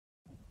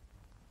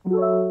Hi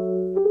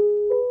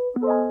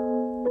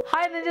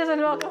ninjas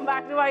and welcome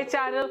back to my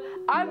channel.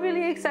 I'm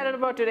really excited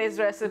about today's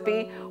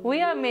recipe.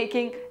 We are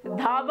making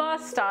Dhaba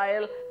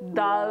Style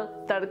Dal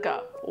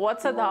Tadka.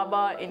 What's a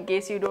dhaba, in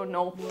case you don't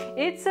know?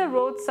 It's a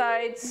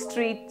roadside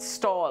street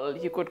stall,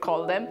 you could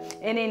call them,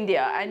 in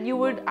India, and you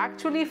would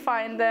actually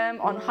find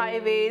them on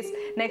highways,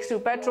 next to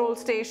petrol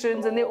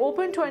stations, and they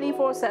open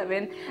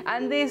 24/7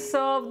 and they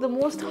serve the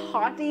most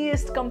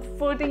heartiest,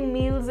 comforting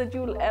meals that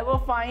you'll ever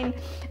find.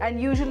 And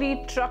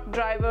usually truck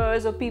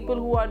drivers or people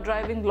who are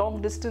driving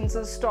long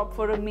distances stop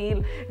for a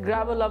meal,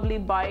 grab a lovely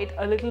bite,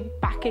 a little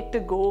packet to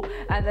go,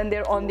 and then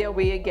they're on their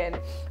way again.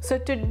 So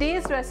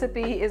today's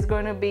recipe is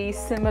going to be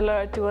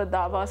similar to a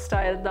Dhaba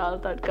style dal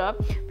tadka.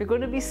 We're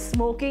going to be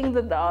smoking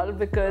the dal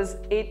because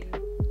it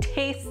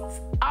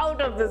tastes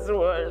out of this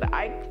world,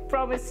 I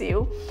promise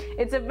you.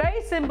 It's a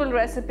very simple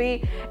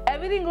recipe.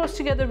 Everything goes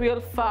together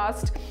real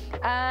fast,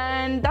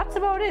 and that's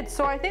about it.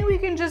 So I think we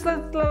can just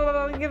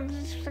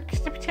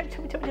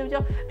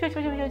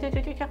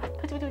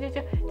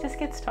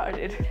get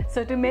started.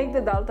 So to make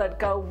the dal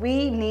tadka,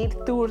 we need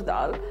Toor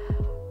Dal.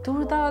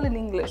 Toor Dal in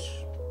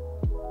English.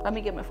 Let me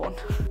get my phone.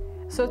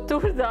 So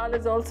Toor Dal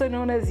is also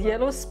known as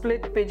yellow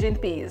split pigeon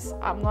peas.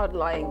 I'm not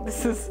lying.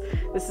 This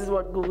is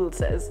what Google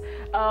says.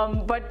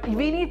 But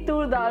we need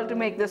Toor Dal to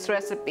make this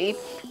recipe.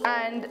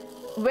 And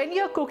when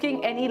you're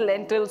cooking any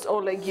lentils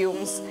or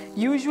legumes,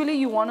 usually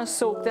you want to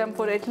soak them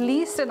for at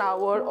least an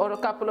hour or a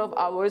couple of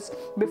hours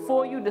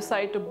before you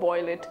decide to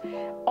boil it.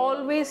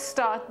 Always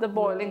start the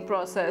boiling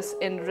process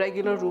in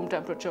regular room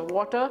temperature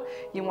water.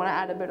 You want to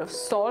add a bit of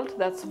salt,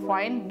 that's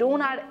fine.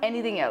 Don't add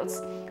anything else.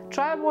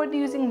 Try avoid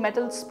using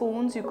metal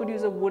spoons. You could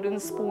use a wooden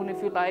spoon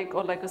if you like,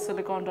 or like a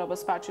silicone rubber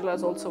spatula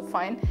is also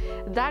fine.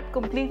 That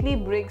completely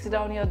breaks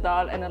down your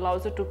dal and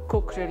allows it to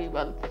cook really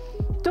well.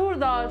 Toor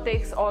Dal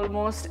takes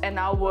almost an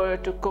hour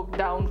to cook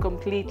down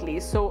completely.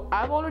 So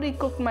I've already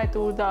cooked my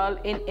Toor Dal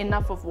in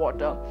enough of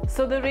water.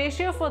 So the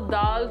ratio for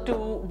dal to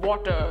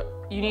water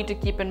you need to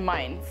keep in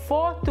mind.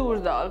 For Toor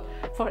Dal,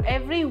 for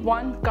every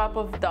 1 cup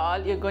of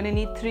dal, you're going to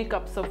need 3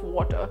 cups of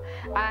water.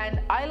 And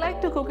I like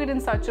to cook it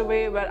in such a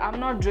way where I'm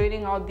not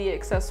draining out the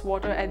excess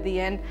water at the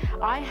end.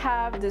 I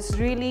have this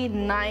really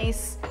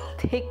nice,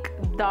 thick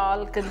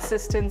dal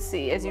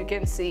consistency, as you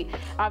can see.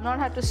 I've not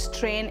had to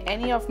strain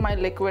any of my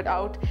liquid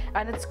out,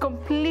 and it's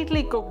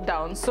completely cooked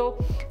down. So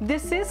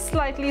this is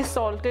slightly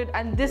salted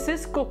and this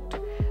is cooked.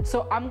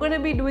 So I'm going to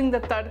be doing the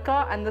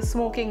tadka and the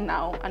smoking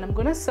now, and I'm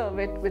going to serve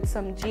it with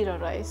some jeera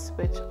rice,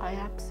 which I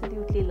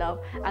absolutely love,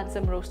 and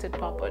some roasted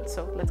papad.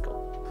 So let's go.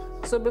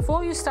 So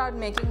before you start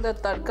making the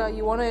tadka,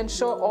 you want to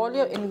ensure all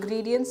your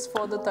ingredients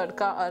for the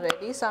tadka are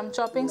ready. So I'm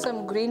chopping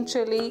some green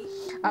chili.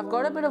 I've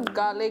got a bit of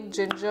garlic,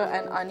 ginger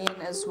and onion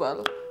as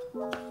well.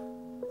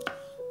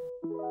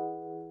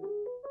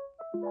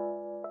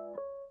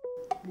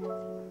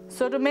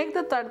 So to make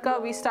the tadka,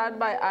 we start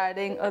by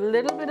adding a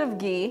little bit of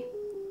ghee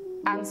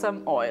and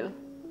some oil.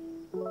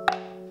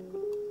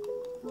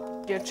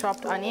 Your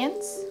chopped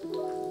onions.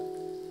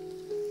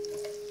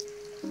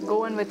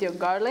 Go in with your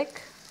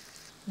garlic,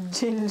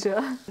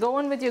 ginger. Go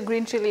in with your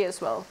green chili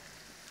as well.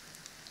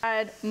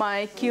 Add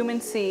my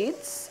cumin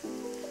seeds,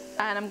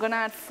 and I'm gonna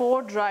add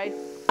 4 dried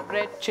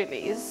red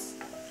chilies.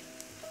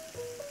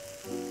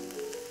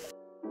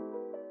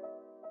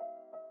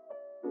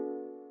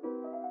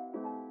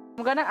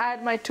 I'm gonna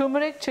add my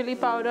turmeric, chili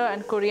powder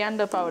and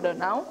coriander powder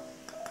now.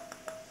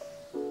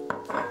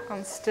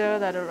 And stir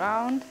that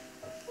around.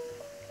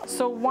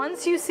 So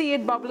once you see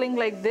it bubbling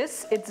like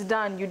this, it's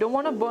done. You don't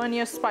want to burn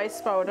your spice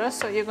powder,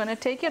 so you're going to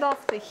take it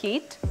off the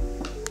heat.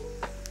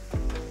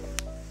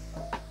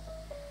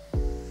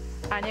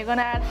 And you're going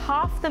to add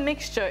half the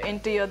mixture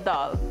into your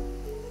dal.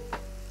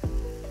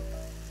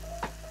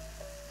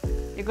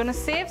 You're going to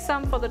save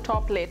some for the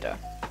top later.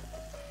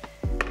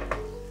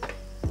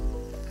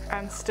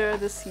 And stir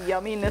this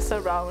yumminess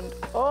around.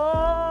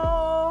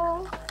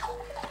 Oh!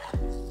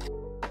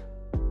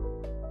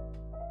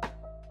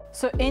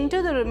 So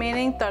into the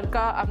remaining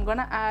tadka, I'm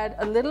gonna add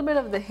a little bit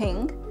of the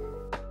hing.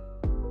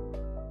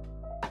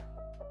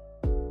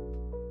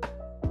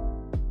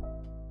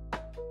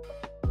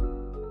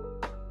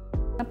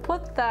 I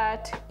put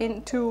that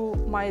into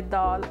my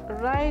dal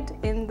right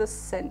in the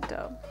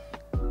center.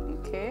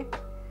 Okay,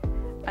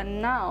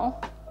 and now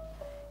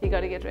you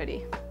gotta get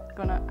ready.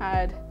 Gonna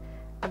add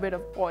a bit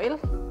of oil,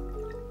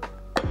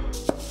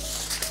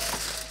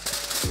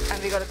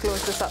 and we gotta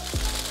close this up.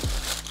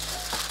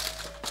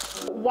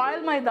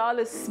 While my dal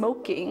is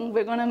smoking,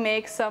 we're gonna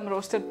make some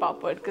roasted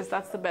papad because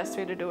that's the best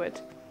way to do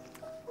it.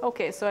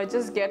 Okay, so I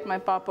just get my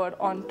papad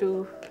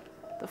onto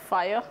the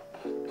fire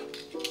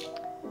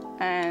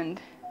and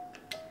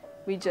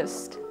we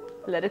just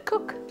let it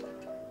cook.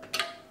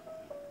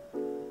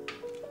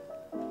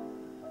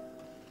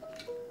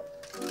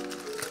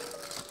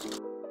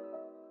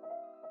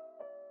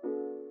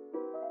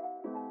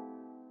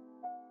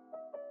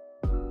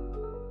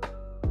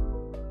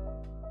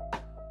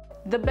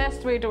 The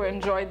best way to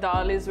enjoy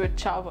dal is with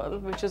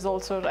chawal, which is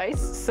also rice.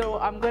 So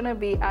I'm gonna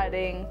be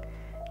adding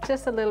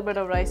just a little bit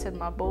of rice in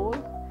my bowl.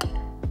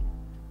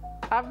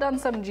 I've done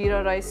some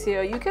jeera rice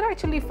here. You can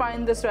actually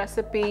find this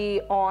recipe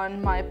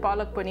on my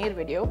palak paneer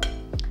video.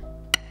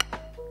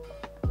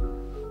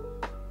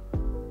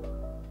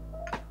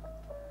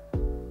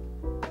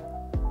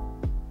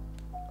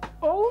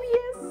 Oh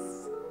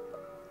yes!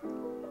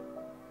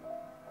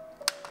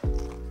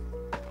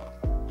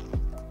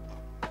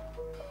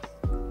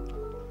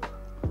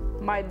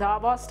 My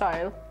dhaba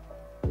style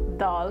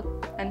dal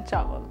and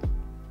chawal.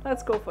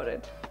 Let's go for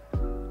it.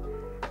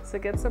 So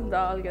get some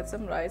dal, get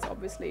some rice,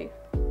 obviously.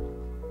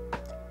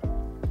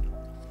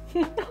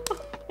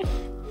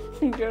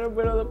 Get a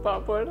bit of the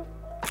papad.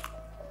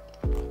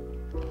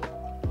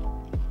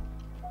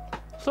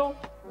 So,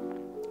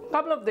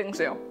 couple of things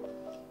here.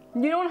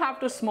 You don't have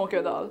to smoke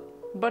your dal,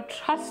 but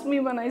trust me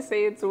when I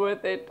say it's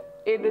worth it.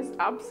 It is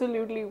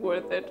absolutely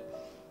worth it.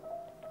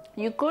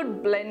 You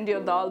could blend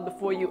your dal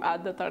before you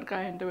add the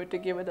tadka into it to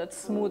give it that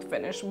smooth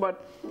finish,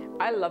 but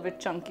I love it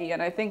chunky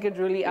and I think it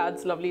really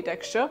adds lovely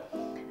texture.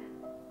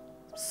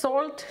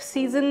 Salt,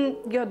 season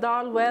your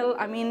dal well.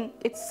 I mean,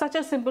 it's such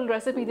a simple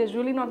recipe. There's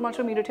really not much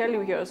for me to tell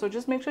you here. So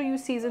just make sure you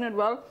season it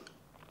well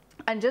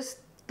and just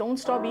don't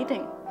stop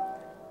eating.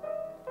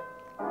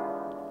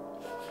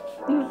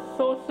 It's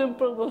so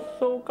simple but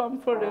so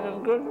comforting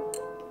and good.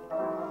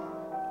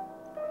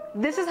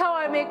 This is how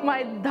I make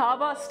my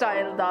dhaba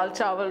style dal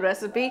chawal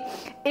recipe.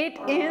 It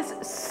is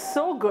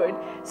so good,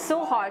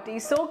 so hearty,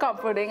 so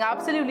comforting,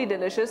 absolutely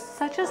delicious.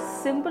 Such a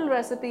simple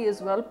recipe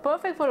as well,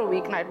 perfect for a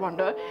weeknight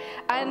wonder,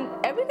 and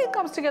everything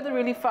comes together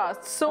really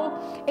fast. So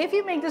if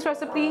you make this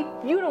recipe,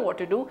 you know what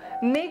to do.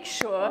 Make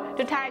sure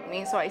to tag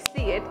me so I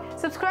see it.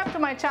 Subscribe to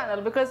my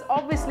channel because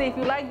obviously if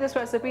you like this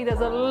recipe,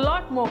 there's a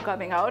lot more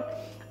coming out.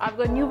 I've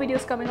got new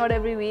videos coming out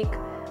every week.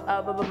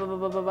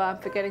 I'm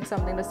forgetting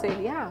something to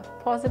say. Yeah,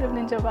 positive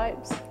ninja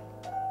vibes.